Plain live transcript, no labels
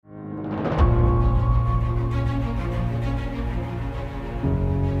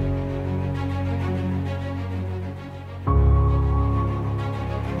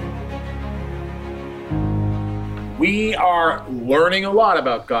We are learning a lot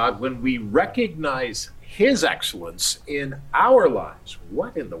about God when we recognize His excellence in our lives.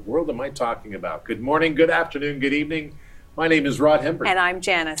 What in the world am I talking about? Good morning, good afternoon, good evening. My name is Rod Hemper. And I'm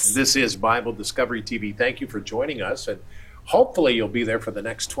Janice. And this is Bible Discovery TV. Thank you for joining us, and hopefully you'll be there for the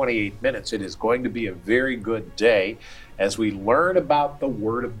next 28 minutes. It is going to be a very good day as we learn about the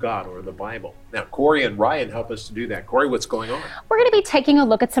Word of God, or the Bible. Now, Corey and Ryan help us to do that. Corey, what's going on? We're going to be taking a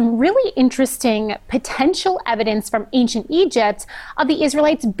look at some really interesting potential evidence from ancient Egypt of the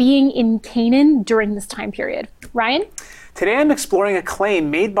Israelites being in Canaan during this time period. Ryan? Today I'm exploring a claim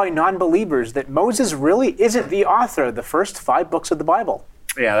made by non-believers that Moses really isn't the author of the first 5 books of the Bible.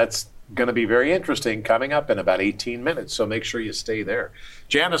 Yeah, that's going to be very interesting coming up in about 18 minutes, so make sure you stay there.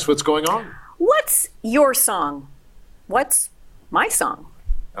 Janice, what's going on? What's your song? What's my song?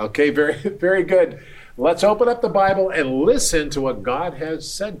 Okay, very, very good. Let's open up the Bible and listen to what God has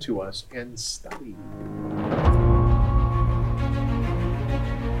said to us and study.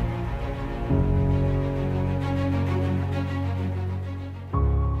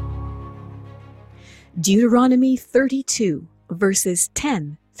 Deuteronomy 32, verses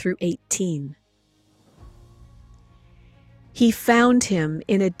 10 through 18. He found him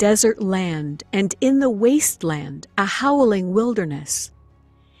in a desert land, and in the wasteland, a howling wilderness.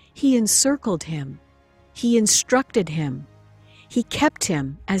 He encircled him. He instructed him. He kept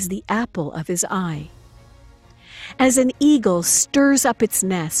him as the apple of his eye. As an eagle stirs up its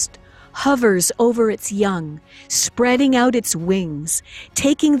nest, hovers over its young, spreading out its wings,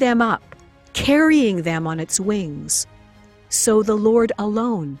 taking them up, carrying them on its wings. So the Lord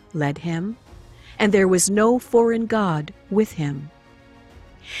alone led him, and there was no foreign god with him.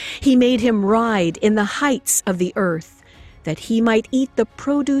 He made him ride in the heights of the earth, that he might eat the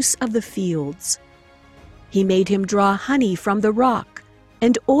produce of the fields. He made him draw honey from the rock,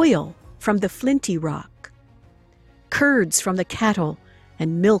 and oil from the flinty rock, curds from the cattle,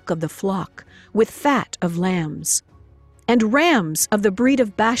 and milk of the flock, with fat of lambs, and rams of the breed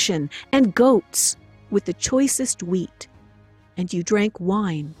of Bashan, and goats with the choicest wheat. And you drank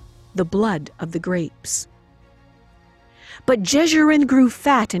wine, the blood of the grapes. But Jeshurun grew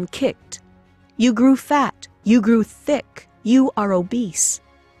fat and kicked. You grew fat, you grew thick, you are obese.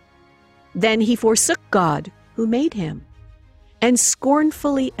 Then he forsook God, who made him, and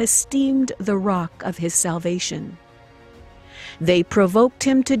scornfully esteemed the rock of his salvation. They provoked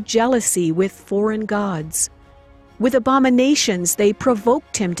him to jealousy with foreign gods. With abominations they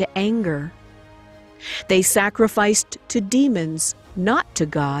provoked him to anger. They sacrificed to demons, not to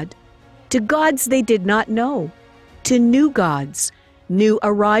God, to gods they did not know, to new gods, new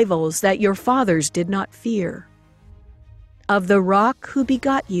arrivals that your fathers did not fear. Of the rock who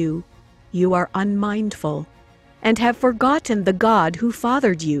begot you, you are unmindful, and have forgotten the God who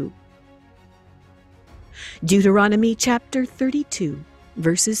fathered you. Deuteronomy chapter 32,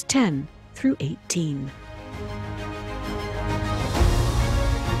 verses 10 through 18.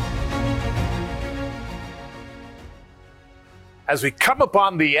 As we come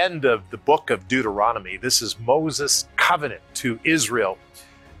upon the end of the book of Deuteronomy, this is Moses' covenant to Israel,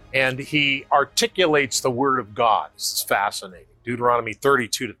 and he articulates the word of God. This is fascinating. Deuteronomy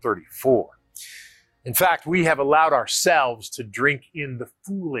 32 to 34. In fact, we have allowed ourselves to drink in the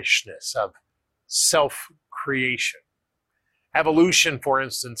foolishness of self-creation. Evolution, for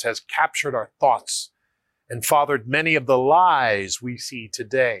instance, has captured our thoughts and fathered many of the lies we see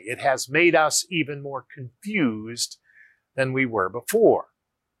today. It has made us even more confused than we were before.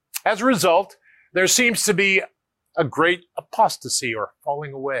 As a result, there seems to be a great apostasy, or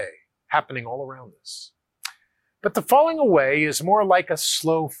falling away, happening all around us. But the falling away is more like a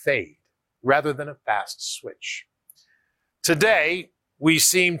slow fade rather than a fast switch. Today, we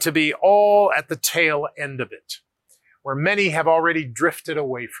seem to be all at the tail end of it, where many have already drifted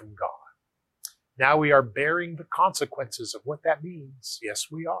away from God. Now we are bearing the consequences of what that means. Yes,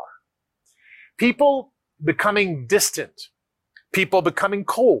 we are. People becoming distant, people becoming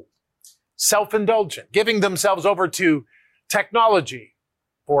cold, self-indulgent, giving themselves over to technology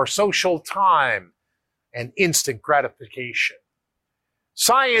for social time and instant gratification.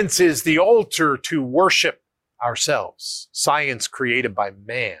 Science is the altar to worship ourselves, science created by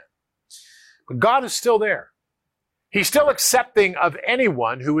man. But God is still there. He's still accepting of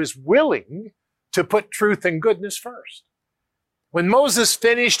anyone who is willing to put truth and goodness first. When Moses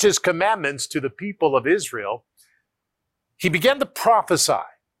finished his commandments to the people of Israel, he began to prophesy.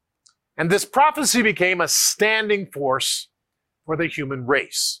 And this prophecy became a standing force for the human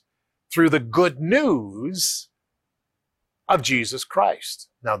race through the good news of Jesus Christ.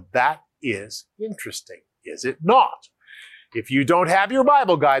 Now that is interesting, is it not? If you don't have your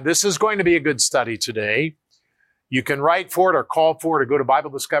Bible guide, this is going to be a good study today. You can write for it or call for it or go to Bible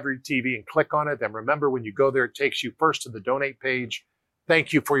Discovery TV and click on it. And remember, when you go there, it takes you first to the donate page.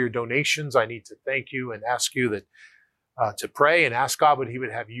 Thank you for your donations. I need to thank you and ask you that to pray and ask God what he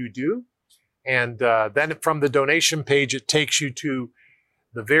would have you do. And then from the donation page, it takes you to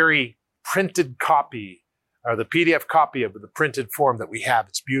the very printed copy or the PDF copy of the printed form that we have.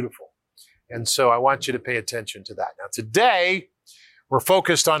 It's beautiful. And so I want you to pay attention to that. Now, today, we're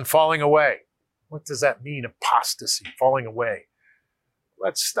focused on falling away. What does that mean, apostasy, falling away?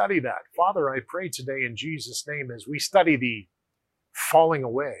 Let's study that. Father, I pray today in Jesus' name as we study the falling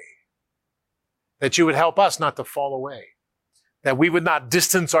away, that you would help us not to fall away, that we would not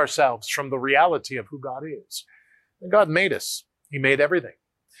distance ourselves from the reality of who God is. And God made us. He made everything.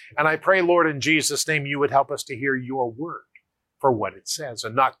 And I pray, Lord, in Jesus' name, you would help us to hear your word for what it says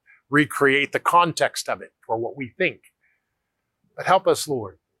and not recreate the context of it for what we think. But help us,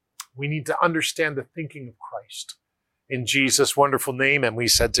 Lord. We need to understand the thinking of Christ. In Jesus' wonderful name, and we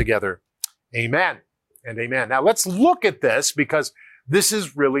said together, amen and amen. Now let's look at this because this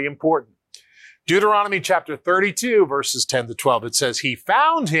is really important. Deuteronomy chapter 32, verses 10 to 12, it says, he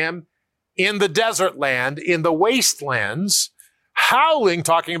found him in the desert land, in the wastelands, howling,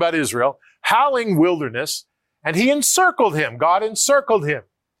 talking about Israel, howling wilderness, and he encircled him. God encircled him,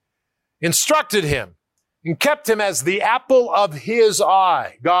 instructed him, and kept him as the apple of his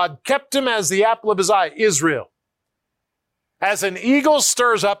eye. God kept him as the apple of his eye, Israel. As an eagle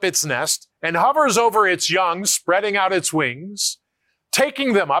stirs up its nest and hovers over its young, spreading out its wings,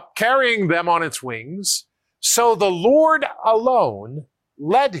 taking them up, carrying them on its wings, so the Lord alone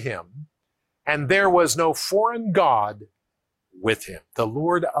led him, and there was no foreign god with him. The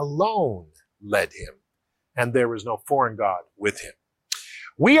Lord alone led him, and there was no foreign god with him.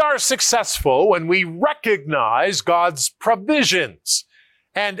 We are successful when we recognize God's provisions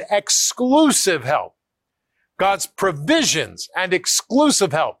and exclusive help. God's provisions and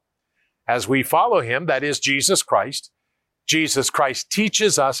exclusive help. As we follow him, that is Jesus Christ, Jesus Christ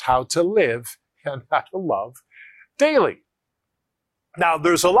teaches us how to live and how to love daily. Now,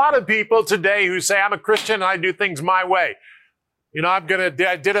 there's a lot of people today who say, I'm a Christian and I do things my way. I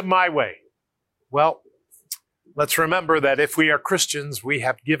did it my way. Well, let's remember that if we are Christians, we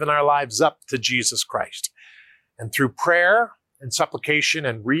have given our lives up to Jesus Christ. And through prayer and supplication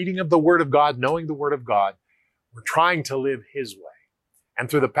and reading of the Word of God, knowing the Word of God, we're trying to live his way. And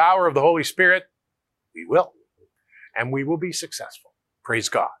through the power of the Holy Spirit, we will. And we will be successful. Praise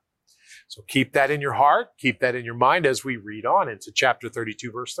God. So keep that in your heart, keep that in your mind as we read on into chapter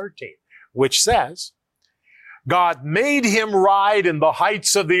 32, verse 13, which says, God made him ride in the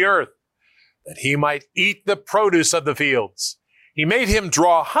heights of the earth, that he might eat the produce of the fields. He made him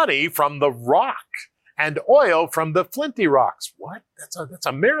draw honey from the rock and oil from the flinty rocks. What? That's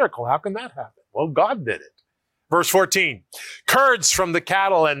a miracle. How can that happen? Well, God did it. Verse 14, curds from the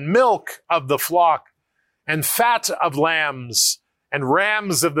cattle and milk of the flock and fat of lambs and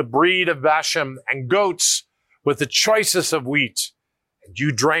rams of the breed of Bashan and goats with the choicest of wheat. And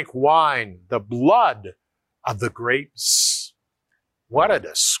you drank wine, the blood of the grapes. What a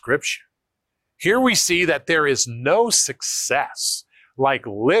description. Here we see that there is no success like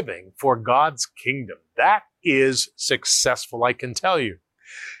living for God's kingdom. That is successful, I can tell you.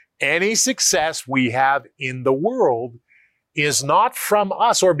 Any success we have in the world is not from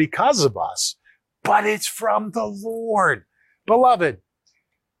us or because of us, but it's from the Lord. Beloved,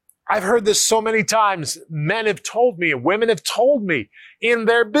 I've heard this so many times. Men have told me and women have told me in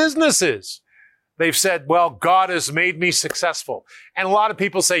their businesses. They've said, well, God has made me successful. And a lot of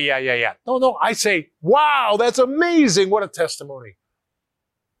people say, yeah. No, I say, wow, that's amazing. What a testimony.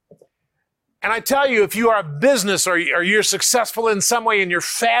 And I tell you, if you are a business or you're successful in some way in your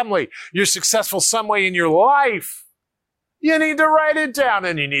family, you're successful some way in your life, you need to write it down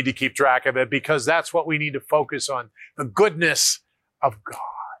and you need to keep track of it because that's what we need to focus on. The goodness of God.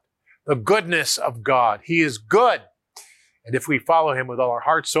 The goodness of God. He is good. And if we follow him with all our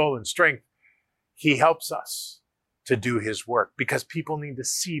heart, soul, and strength, he helps us to do his work because people need to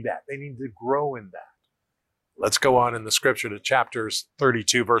see that. They need to grow in that. Let's go on in the scripture to chapters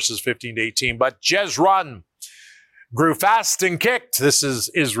 32, verses 15 to 18. But Jezreel grew fast and kicked. This is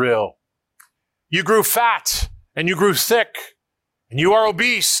Israel. You grew fat and you grew thick and you are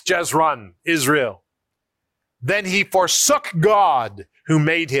obese, Jezreel, Israel. Then he forsook God who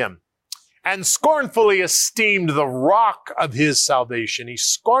made him and scornfully esteemed the rock of his salvation. He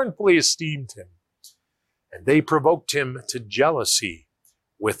scornfully esteemed him. And they provoked him to jealousy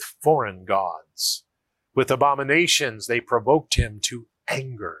with foreign gods. With abominations, they provoked him to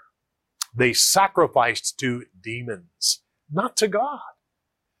anger. They sacrificed to demons, not to God.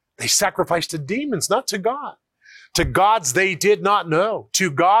 They sacrificed to demons, not to God. to gods they did not know,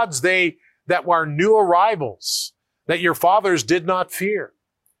 to gods that were new arrivals, that your fathers did not fear.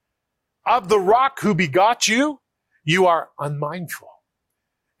 Of the rock who begot you, you are unmindful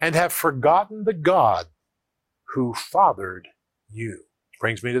and have forgotten the God who fathered you.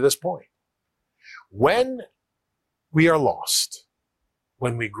 Brings me to this point. When we are lost,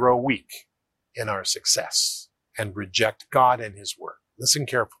 when we grow weak in our success and reject God and his word, listen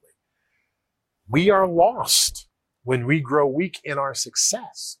carefully. We are lost when we grow weak in our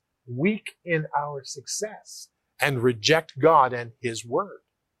success, and reject God and his word.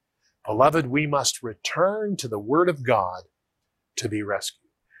 Beloved, we must return to the word of God to be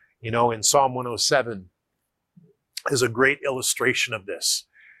rescued. You know, in Psalm 107 is a great illustration of this.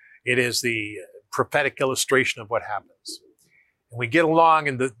 It is the prophetic illustration of what happens. And we get along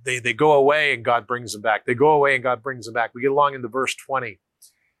and they go away and God brings them back. They go away and God brings them back. We get along into verse 20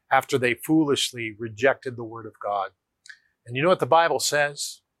 after they foolishly rejected the word of God. And you know what the Bible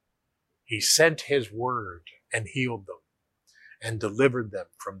says? He sent his word and healed them and delivered them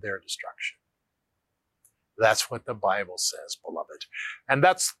from their destruction. That's what the Bible says, beloved. And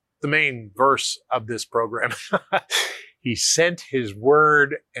that's the main verse of this program. He sent his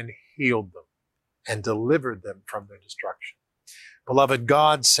word and healed them and delivered them from their destruction. Beloved,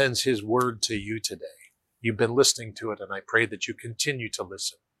 God sends his word to you today. You've been listening to it, and I pray that you continue to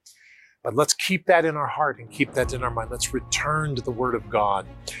listen. But let's keep that in our heart and keep that in our mind. Let's return to the word of God,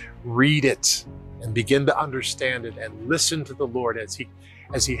 read it, and begin to understand it and listen to the Lord as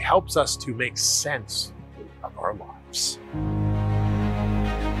he helps us to make sense of our lives.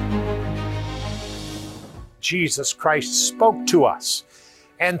 Jesus Christ spoke to us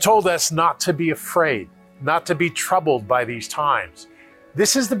and told us not to be afraid, not to be troubled by these times.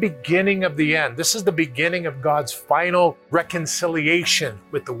 This is the beginning of the end. This is the beginning of God's final reconciliation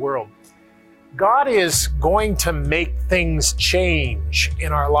with the world. God is going to make things change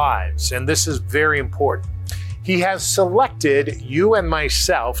in our lives, and this is very important. He has selected you and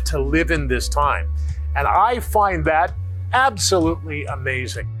myself to live in this time, and I find that absolutely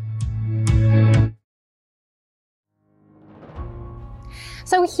amazing.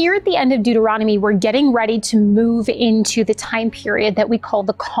 So here at the end of Deuteronomy, we're getting ready to move into the time period that we call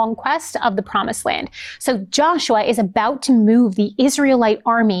the conquest of the Promised Land. So Joshua is about to move the Israelite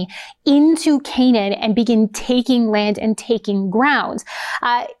army into Canaan and begin taking land and taking ground.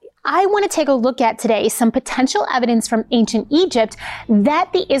 I want to take a look at today some potential evidence from ancient Egypt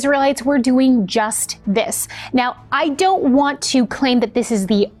that the Israelites were doing just this. Now, I don't want to claim that this is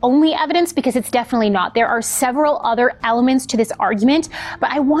the only evidence because it's definitely not. There are several other elements to this argument, but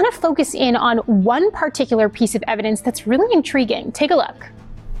I want to focus in on one particular piece of evidence that's really intriguing. Take a look.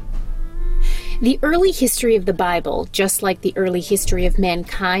 The early history of the Bible, just like the early history of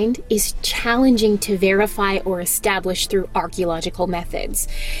mankind, is challenging to verify or establish through archaeological methods.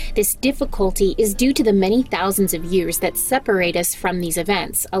 This difficulty is due to the many thousands of years that separate us from these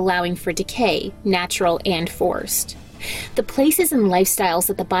events, allowing for decay, natural and forced. The places and lifestyles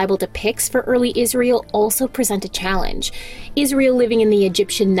that the Bible depicts for early Israel also present a challenge. Israel living in the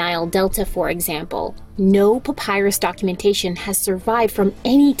Egyptian Nile Delta, for example. No papyrus documentation has survived from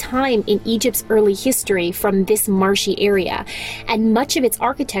any time in Egypt's early history from this marshy area, and much of its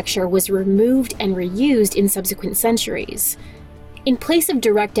architecture was removed and reused in subsequent centuries. In place of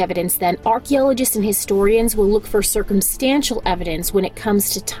direct evidence, then, archaeologists and historians will look for circumstantial evidence when it comes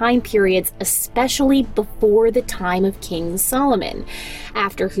to time periods, especially before the time of King Solomon,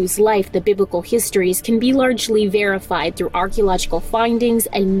 after whose life the biblical histories can be largely verified through archaeological findings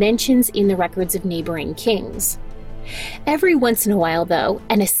and mentions in the records of neighboring kings. Every once in a while, though,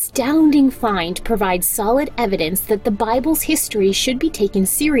 an astounding find provides solid evidence that the Bible's history should be taken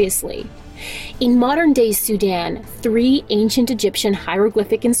seriously. In modern-day Sudan, 3 ancient Egyptian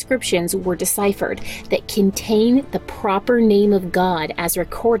hieroglyphic inscriptions were deciphered that contain the proper name of God as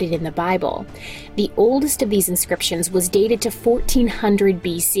recorded in the Bible. The oldest of these inscriptions was dated to 1400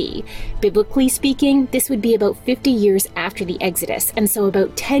 BC. Biblically speaking, this would be about 50 years after the Exodus, and so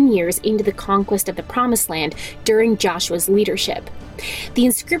about 10 years into the conquest of the Promised Land during Joshua's leadership. The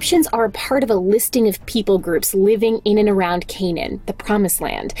inscriptions are a part of a listing of people groups living in and around Canaan, the Promised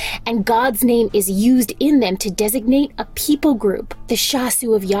Land, and God's name is used in them to designate a people group, the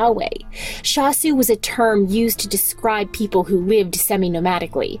Shasu of Yahweh. Shasu was a term used to describe people who lived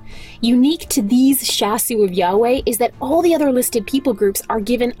semi-nomadically. Unique to these Shasu of Yahweh is that all the other listed people groups are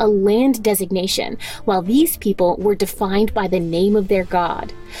given a land designation, while these people were defined by the name of their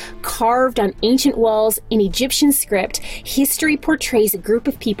god. Carved on ancient walls in Egyptian script, history portrays a group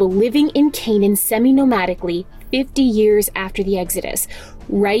of people living in Canaan semi-nomadically 50 years after the Exodus,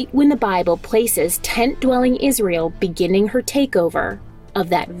 right when the Bible places tent-dwelling Israel beginning her takeover of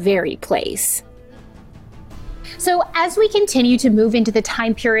that very place. So as we continue to move into the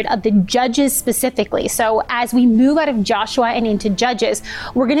time period of the Judges specifically, so as we move out of Joshua and into Judges,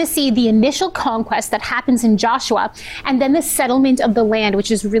 we're going to see the initial conquest that happens in Joshua, and then the settlement of the land, which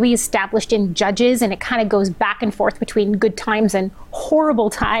is really established in Judges, and it kind of goes back and forth between good times and horrible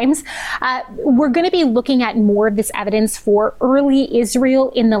times. We're going to be looking at more of this evidence for early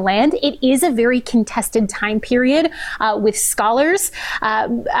Israel in the land. It is a very contested time period with scholars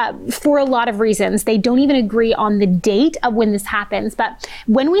for a lot of reasons. They don't even agree on the date of when this happens, but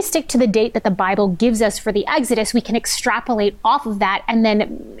when we stick to the date that the Bible gives us for the Exodus, we can extrapolate off of that and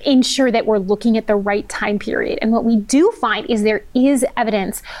then ensure that we're looking at the right time period. And what we do find is there is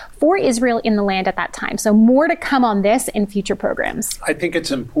evidence for Israel in the land at that time. So more to come on this in future programs. I think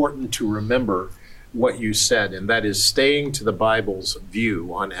it's important to remember what you said, and that is staying to the Bible's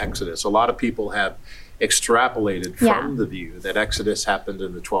view on Exodus. A lot of people have extrapolated from the view that Exodus happened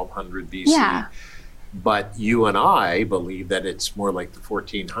in the 1200 BC. Yeah. But you and I believe that it's more like the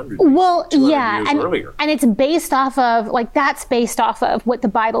 1400s. Well, years earlier. And it's based off of, that's based off of what the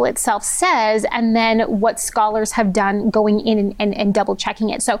Bible itself says, and then what scholars have done going in and double checking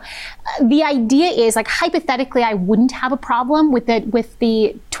it. So the idea is, hypothetically, I wouldn't have a problem with the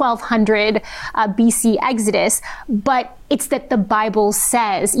 1200 BC Exodus, but it's that the Bible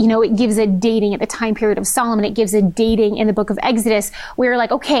says, it gives a dating at the time period of Solomon, it gives a dating in the book of Exodus, where you're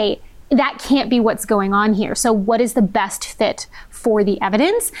like, okay, that can't be what's going on here. So what is the best fit for the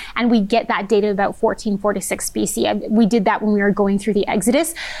evidence? And we get that data about 1446 BC. We did that when we were going through the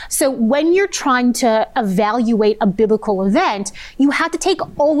Exodus. So when you're trying to evaluate a biblical event, you have to take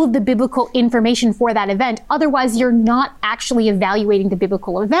all of the biblical information for that event. Otherwise, you're not actually evaluating the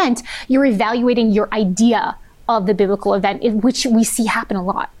biblical event. You're evaluating your idea of the biblical event, which we see happen a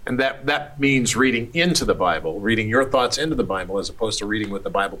lot. And that means reading into the Bible, reading your thoughts into the Bible, as opposed to reading what the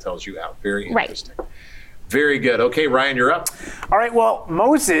Bible tells you out. Very interesting. Right. Very good. Okay, Ryan, you're up. All right, well,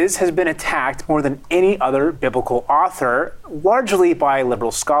 Moses has been attacked more than any other biblical author, largely by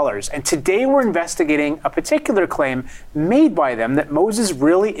liberal scholars. And today we're investigating a particular claim made by them that Moses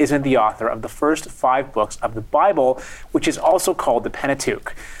really isn't the author of the first 5 books of the Bible, which is also called the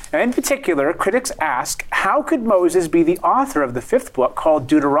Pentateuch. Now, in particular, critics ask, how could Moses be the author of the 5th book called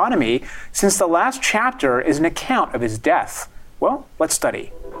Deuteronomy, since the last chapter is an account of his death? Well, let's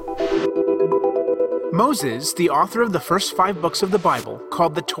study. Moses, the author of the first 5 books of the Bible,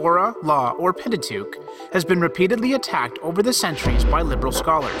 called the Torah, Law, or Pentateuch, has been repeatedly attacked over the centuries by liberal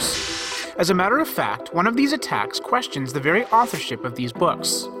scholars. As a matter of fact, one of these attacks questions the very authorship of these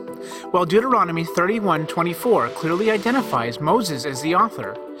books. While Deuteronomy 31:24 clearly identifies Moses as the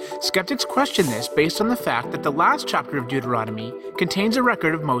author, skeptics question this based on the fact that the last chapter of Deuteronomy contains a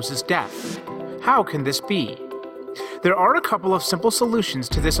record of Moses' death. How can this be? There are a couple of simple solutions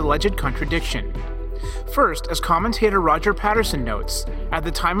to this alleged contradiction. First, as commentator Roger Patterson notes, at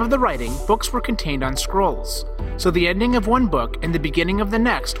the time of the writing, books were contained on scrolls, so the ending of one book and the beginning of the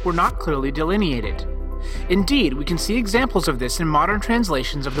next were not clearly delineated. Indeed, we can see examples of this in modern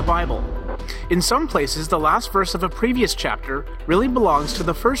translations of the Bible. In some places, the last verse of a previous chapter really belongs to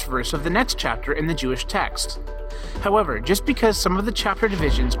the first verse of the next chapter in the Jewish text. However, just because some of the chapter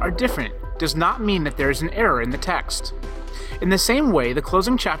divisions are different does not mean that there is an error in the text. In the same way, the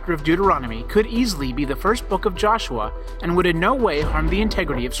closing chapter of Deuteronomy could easily be the first book of Joshua and would in no way harm the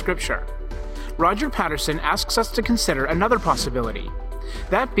integrity of Scripture. Roger Patterson asks us to consider another possibility.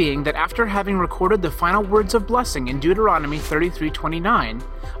 That being that after having recorded the final words of blessing in Deuteronomy 33:29,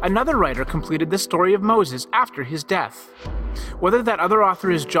 another writer completed the story of Moses after his death. Whether that other author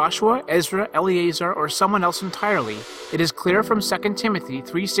is Joshua, Ezra, Eleazar, or someone else entirely, it is clear from 2 Timothy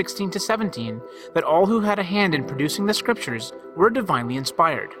 3:16-17 that all who had a hand in producing the scriptures were divinely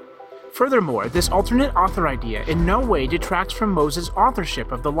inspired. Furthermore, this alternate author idea in no way detracts from Moses'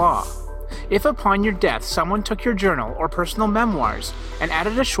 authorship of the law. If upon your death someone took your journal or personal memoirs and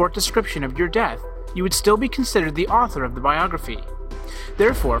added a short description of your death, you would still be considered the author of the biography.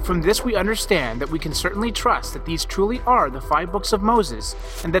 Therefore, from this we understand that we can certainly trust that these truly are the 5 books of Moses,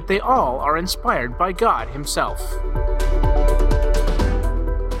 and that they all are inspired by God himself.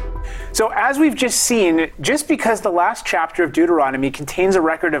 So as we've just seen, just because the last chapter of Deuteronomy contains a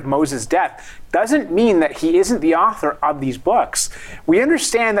record of Moses' death doesn't mean that he isn't the author of these books. We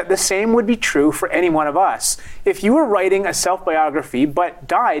understand that the same would be true for any one of us. If you were writing a self-biography but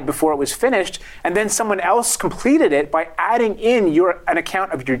died before it was finished, and then someone else completed it by adding in an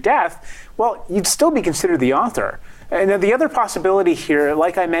account of your death, well, you'd still be considered the author. And the other possibility here,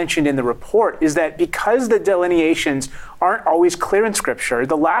 like I mentioned in the report, is that because the delineations aren't always clear in Scripture,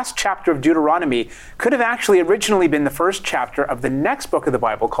 the last chapter of Deuteronomy could have actually originally been the first chapter of the next book of the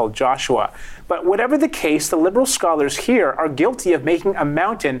Bible called Joshua. But whatever the case, the liberal scholars here are guilty of making a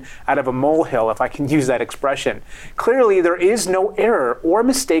mountain out of a molehill, if I can use that expression. Clearly, there is no error or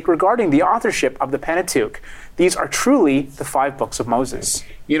mistake regarding the authorship of the Pentateuch. These are truly the 5 books of Moses.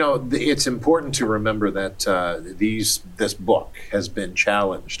 You know, it's important to remember that this book has been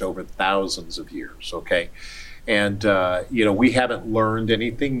challenged over thousands of years, okay? And, we haven't learned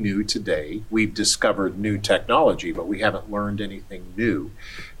anything new today. We've discovered new technology, but we haven't learned anything new.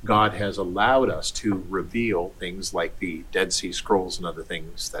 God has allowed us to reveal things like the Dead Sea Scrolls and other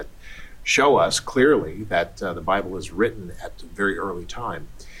things that show us clearly that the Bible is written at a very early time.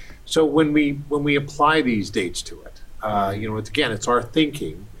 So when we apply these dates to it, it's our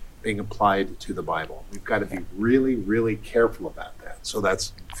thinking being applied to the Bible. We've got to be really, really careful about that. So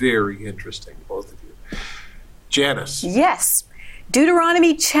that's very interesting, both of you. Janice. Yes.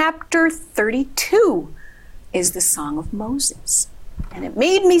 Deuteronomy chapter 32 is the Song of Moses. And it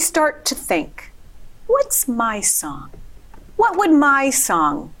made me start to think, what's my song? What would my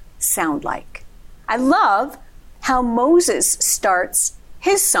song sound like? I love how Moses starts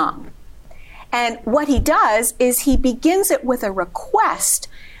his song. And what he does is he begins it with a request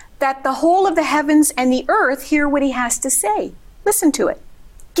that the whole of the heavens and the earth hear what he has to say. Listen to it.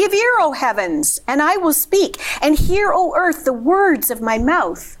 Give ear, O heavens, and I will speak, and hear, O earth, the words of my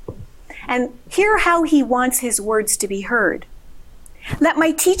mouth. And hear how he wants his words to be heard. Let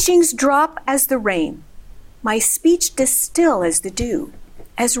my teachings drop as the rain, my speech distill as the dew,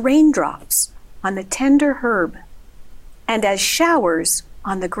 as raindrops on the tender herb, and as showers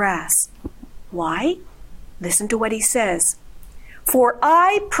on the grass. Why? Listen to what he says. For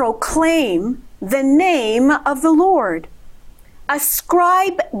I proclaim the name of the Lord.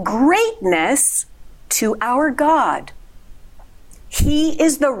 Ascribe greatness to our God. He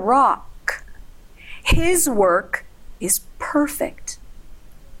is the rock. His work is perfect.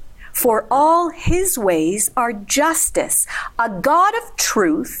 For all his ways are justice, a God of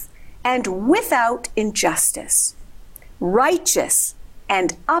truth and without injustice. Righteous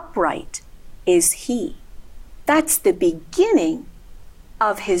and upright is he. That's the beginning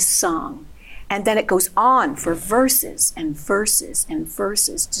of his song. And then it goes on for verses and verses and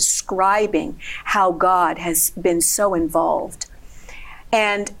verses describing how God has been so involved.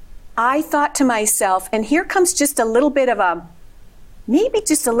 And I thought to myself, and here comes just a little bit of maybe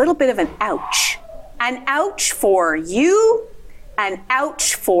just a little bit of an ouch. An ouch for you, an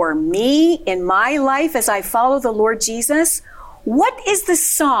ouch for me in my life as I follow the Lord Jesus. What is the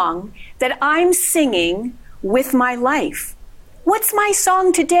song that I'm singing with my life? What's my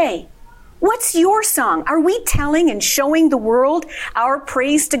song today? What's your song? Are we telling and showing the world our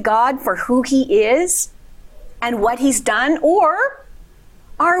praise to God for who he is and what he's done? Or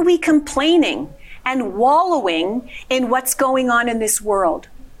are we complaining and wallowing in what's going on in this world?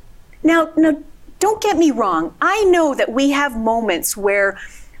 Now, don't get me wrong. I know that we have moments where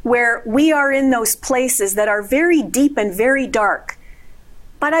we are in those places that are very deep and very dark.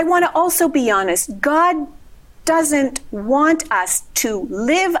 But I want to also be honest. God doesn't want us to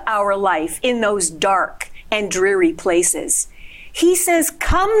live our life in those dark and dreary places. He says,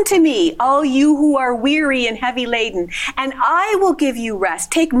 come to me, all you who are weary and heavy laden, and I will give you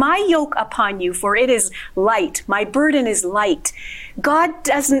rest. Take my yoke upon you, for it is light. My burden is light.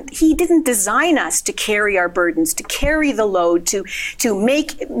 He didn't design us to carry our burdens, to carry the load, to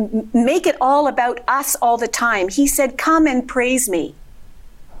make it all about us all the time. He said, come and praise me.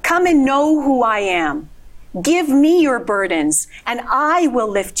 Come and know who I am. Give me your burdens, and I will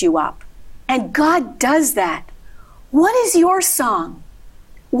lift you up. And God does that. What is your song?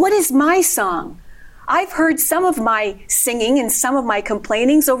 What is my song? I've heard some of my singing and some of my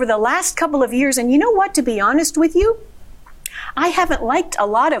complainings over the last couple of years, and you know what, to be honest with you? I haven't liked a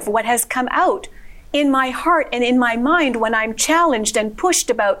lot of what has come out in my heart and in my mind when I'm challenged and pushed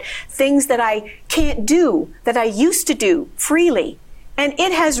about things that I can't do, that I used to do freely. And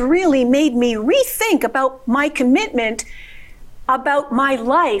it has really made me rethink about my commitment, about my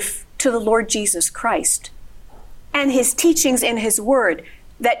life to the Lord Jesus Christ and his teachings in his word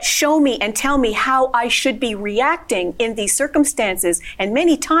that show me and tell me how I should be reacting in these circumstances. And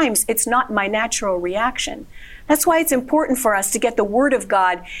many times it's not my natural reaction. That's why it's important for us to get the word of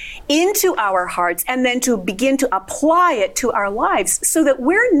God into our hearts and then to begin to apply it to our lives so that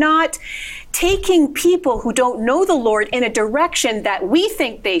we're not taking people who don't know the Lord in a direction that we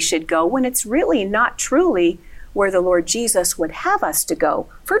think they should go when it's really not truly where the Lord Jesus would have us to go.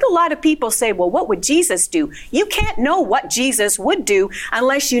 I've heard a lot of people say, well, what would Jesus do? You can't know what Jesus would do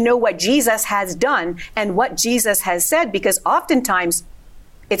unless you know what Jesus has done and what Jesus has said, because oftentimes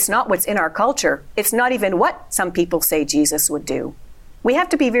it's not what's in our culture. It's not even what some people say Jesus would do. We have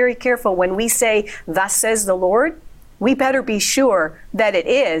to be very careful when we say, thus says the Lord. We better be sure that it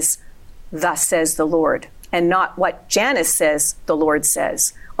is, thus says the Lord, and not what Janice says the Lord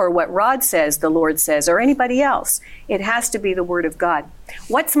says, or what Rod says the Lord says, or anybody else. It has to be the Word of God.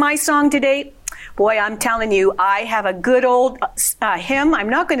 What's my song today? Boy, I'm telling you, I have a good old hymn. I'm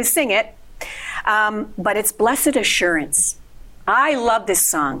not going to sing it, but it's Blessed Assurance. I love this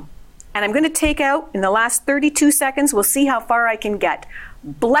song. And I'm going to take out, in the last 32 seconds, we'll see how far I can get.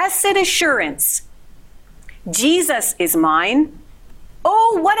 Blessed assurance, Jesus is mine.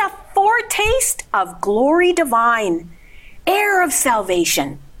 Oh, what a foretaste of glory divine, heir of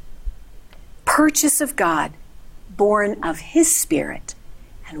salvation, purchase of God, born of his Spirit,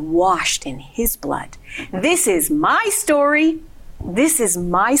 and washed in his blood. This is my story. This is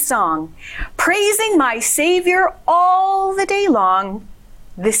my song, praising my Savior all the day long.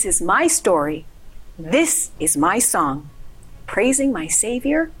 This is my story. This is my song, praising my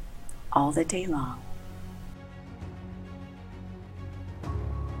Savior all the day long.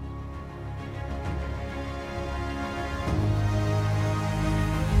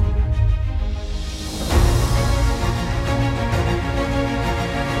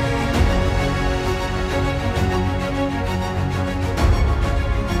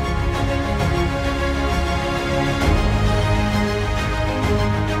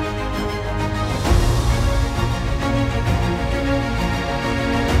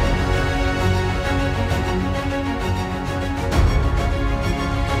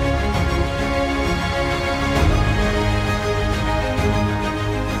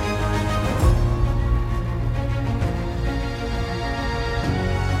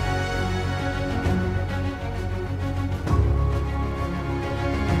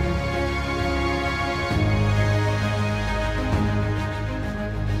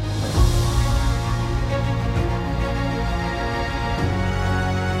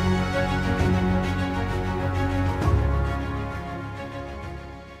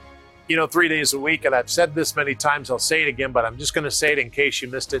 You know, 3 days a week, and I've said this many times, I'll say it again, but I'm just going to say it in case you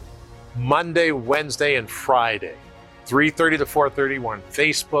missed it. Monday, Wednesday, and Friday, 3:30 to 4:30, we're on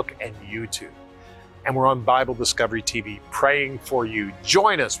Facebook and YouTube. And we're on Bible Discovery TV, praying for you.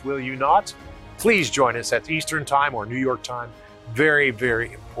 Join us, will you not? Please join us at Eastern Time or New York Time. Very,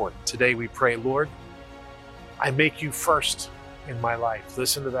 very important. Today we pray, Lord, I make you first in my life.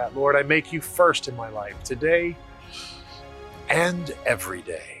 Listen to that. Lord, I make you first in my life today and every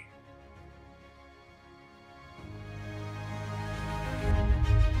day.